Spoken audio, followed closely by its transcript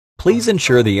Please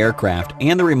ensure the aircraft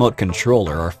and the remote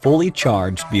controller are fully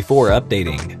charged before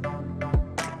updating.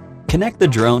 Connect the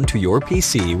drone to your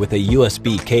PC with a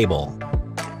USB cable.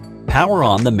 Power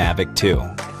on the Mavic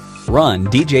 2. Run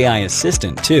DJI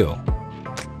Assistant 2.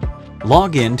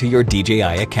 Log in to your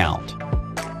DJI account.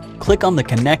 Click on the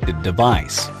connected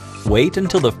device. Wait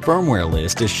until the firmware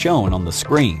list is shown on the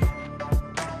screen.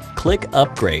 Click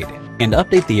Upgrade and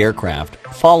update the aircraft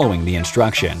following the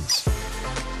instructions.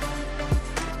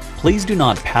 Please do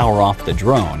not power off the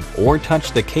drone or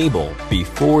touch the cable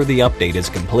before the update is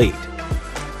complete.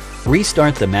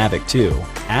 Restart the Mavic 2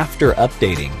 after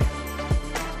updating.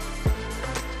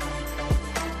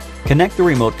 Connect the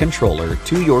remote controller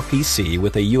to your PC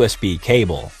with a USB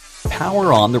cable.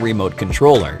 Power on the remote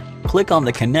controller. Click on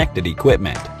the connected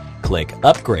equipment. Click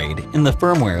Upgrade in the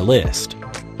firmware list.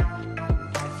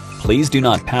 Please do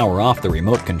not power off the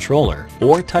remote controller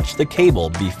or touch the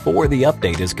cable before the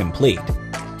update is complete.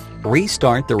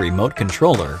 Restart the remote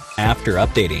controller after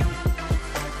updating.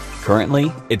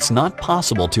 Currently, it's not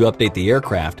possible to update the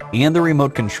aircraft and the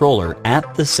remote controller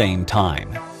at the same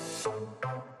time.